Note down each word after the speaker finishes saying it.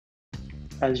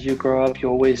As you grow up, you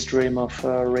always dream of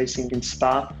racing in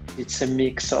Spa. It's a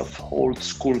mix of old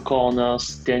school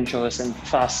corners, dangerous and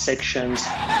fast sections.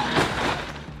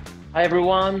 Hi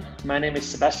everyone, my name is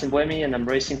Sébastien Buemi and I'm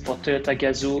racing for Toyota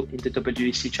Gazoo in the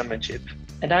WEC Championship.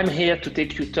 And I'm here to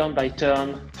take you turn by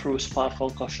turn through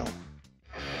Spa-Francorchamps.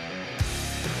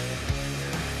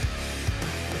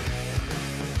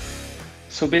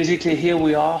 So basically here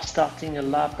we are starting a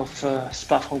lap of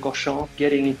Spa-Francorchamps,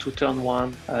 getting into turn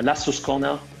one, last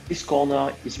corner. This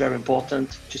corner is very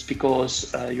important just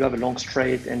because you have a long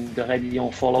straight and the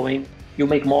Rédillon following. You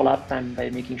make more lap time by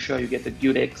making sure you get a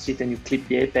good exit and you clip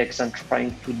the apex and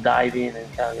trying to dive in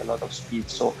and carry a lot of speed.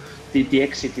 So the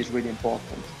exit is really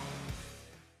important.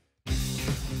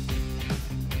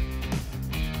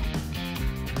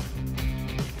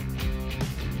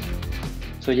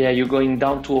 So yeah, you're going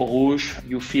down to Eau Rouge,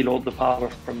 you feel all the power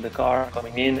from the car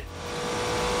coming in.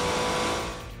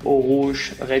 Eau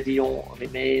Rouge, Rédillon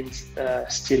remains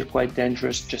still quite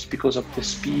dangerous just because of the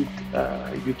speed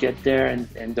you get there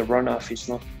and the runoff is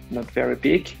not very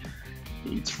big.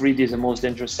 It's really the most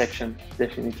dangerous section,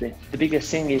 definitely. The biggest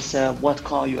thing is what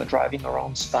car you are driving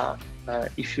around Spa.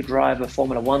 If you drive a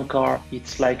Formula 1 car,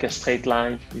 it's like a straight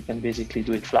line. You can basically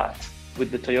do it flat. With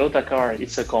the Toyota car,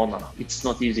 it's a corner. It's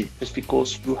not easy just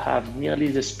because you have nearly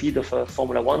the speed of a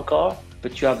Formula 1 car,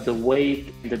 but you have the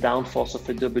weight, the downforce of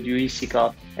a WEC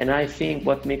car. And I think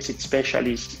what makes it special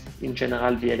is, in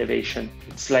general, the elevation.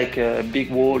 It's like a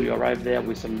big wall. You arrive there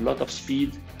with a lot of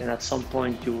speed, and at some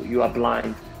point you are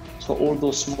blind. So all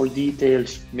those small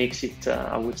details makes it,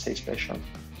 I would say, special.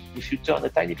 If you turn a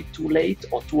tiny bit too late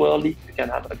or too early, you can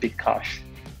have a big crash.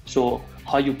 So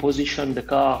how you position the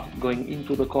car going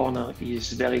into the corner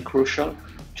is very crucial,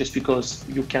 just because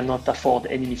you cannot afford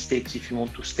any mistakes if you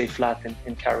want to stay flat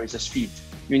and carry the speed.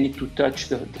 You need to touch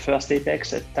the first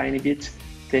apex a tiny bit,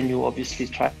 then you obviously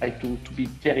try to be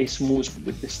very smooth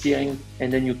with the steering,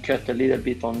 and then you cut a little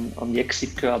bit on the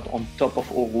exit curb on top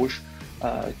of Eau Rouge,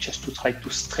 just to try to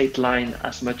straight line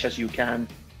as much as you can.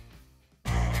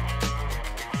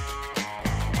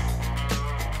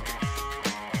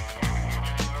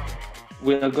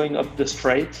 We are going up the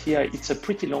straight here. It's a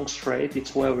pretty long straight.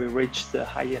 It's where we reach the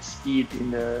highest speed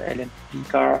in the LMP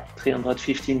car,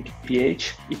 315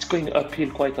 kph. It's going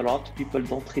uphill quite a lot. People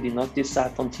don't really notice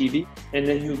that on TV. And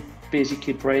then you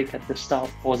basically brake at the start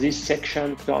for this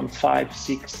section, turn 5,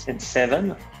 6, and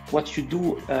 7. What you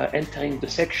do entering the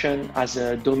section has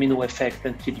a domino effect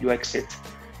until you exit.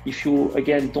 If you,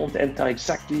 again, don't enter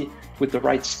exactly with the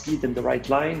right speed and the right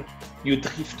line, you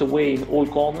drift away in all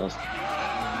corners.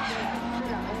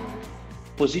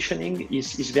 Positioning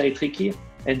is very tricky,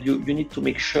 and you need to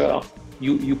make sure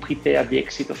you prepare the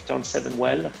exit of turn 7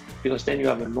 well, because then you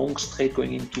have a long straight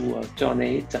going into turn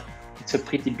 8. It's a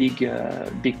pretty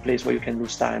big place where you can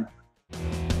lose time.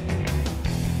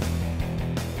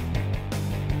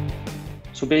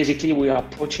 So basically we are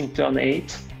approaching turn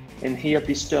 8, and here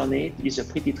this turn 8 is a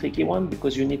pretty tricky one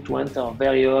because you need to enter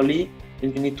very early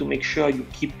and you need to make sure you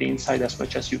keep the inside as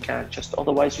much as you can. Just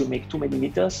otherwise you make too many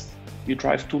meters, you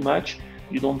drive too much,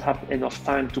 you don't have enough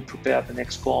time to prepare the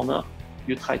next corner.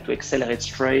 You try to accelerate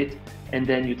straight, and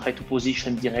then you try to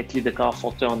position directly the car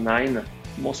for turn 9.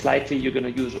 Most likely you're going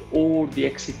to use all the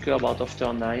exit curb out of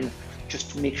turn 9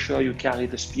 just to make sure you carry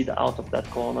the speed out of that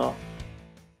corner.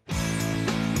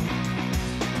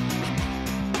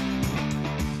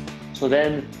 So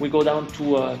then we go down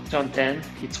to turn 10.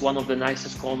 It's one of the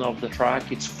nicest corners of the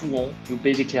track. It's Pouhon. You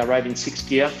basically arrive in 6th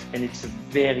gear, and it's a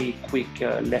very quick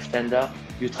left-hander.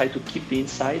 You try to keep the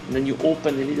inside, and then you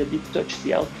open a little bit, touch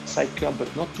the outside curb,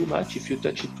 but not too much. If you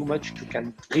touch it too much, you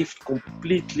can drift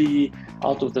completely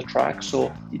out of the track.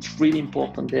 So it's really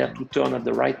important there to turn at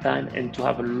the right time and to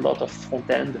have a lot of front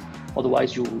end.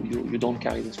 Otherwise, you don't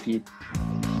carry the speed.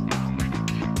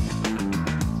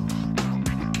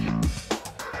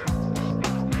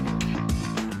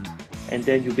 And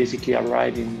then you basically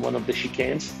arrive in one of the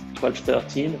chicanes, 12,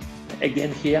 13.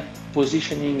 Again here,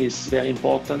 positioning is very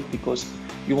important because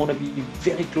you want to be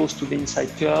very close to the inside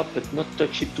curb, but not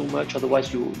touch it too much,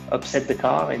 otherwise you upset the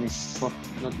car and it's not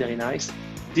very nice.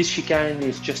 This chicane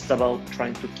is just about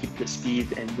trying to keep the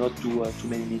speed and not do too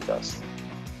many meters.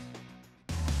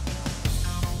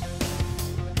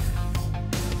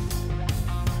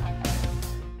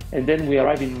 And then we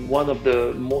arrive in one of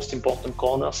the most important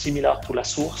corners, similar to La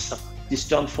Source. This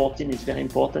turn 14 is very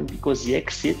important because the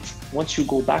exit, once you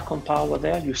go back on power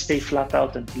there, you stay flat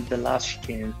out until the last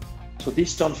chicane. So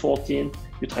this turn 14,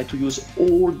 you try to use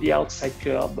all the outside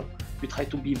curb. You try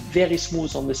to be very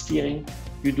smooth on the steering.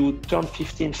 You do turn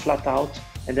 15 flat out,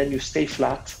 and then you stay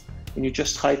flat. And you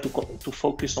just try to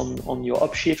focus on your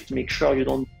upshift, make sure you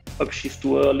don't upshift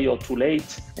too early or too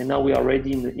late. And now we are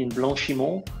already in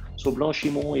Blanchimont. So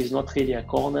Blanchimont is not really a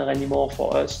corner anymore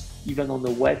for us. Even on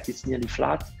the wet, it's nearly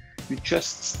flat. You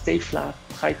just stay flat,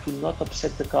 try to not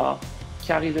upset the car,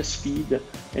 carry the speed,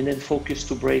 and then focus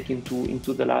to brake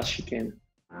into the last chicane.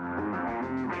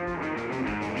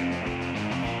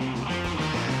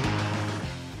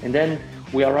 And then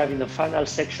we arrive in the final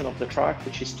section of the track,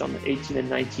 which is turn 18 and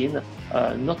 19.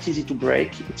 Not easy to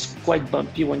brake. It's quite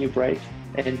bumpy when you brake,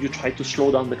 and you try to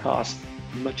slow down the cars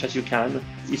as much as you can.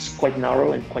 It's quite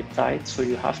narrow and quite tight, so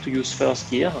you have to use first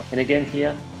gear. And again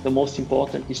here, the most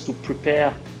important is to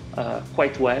prepare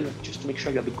quite well, just to make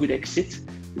sure you have a good exit,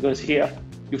 because here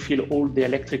you feel all the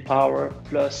electric power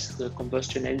plus the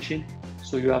combustion engine.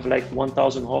 So you have like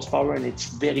 1000 horsepower, and it's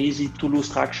very easy to lose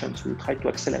traction. So you try to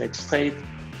accelerate straight,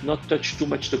 not touch too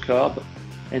much the curb,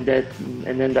 and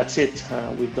then that's it.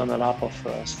 We've done a lap of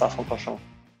Spa-Francorchamps.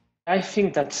 I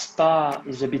think that Spa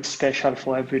is a bit special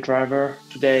for every driver.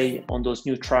 Today on those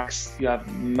new tracks, you have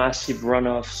massive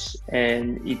runoffs,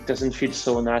 and it doesn't feel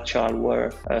so natural,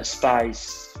 where Spa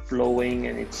is flowing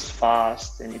and it's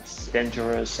fast and it's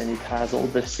dangerous and it has all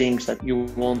the things that you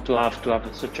want to have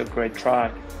such a great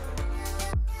track.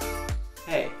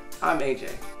 Hey, I'm AJ.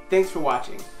 Thanks for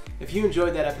watching. If you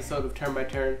enjoyed that episode of Turn by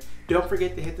Turn, don't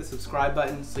forget to hit the subscribe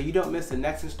button so you don't miss the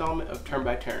next installment of Turn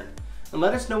by Turn. And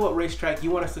let us know what racetrack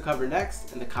you want us to cover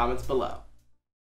next in the comments below.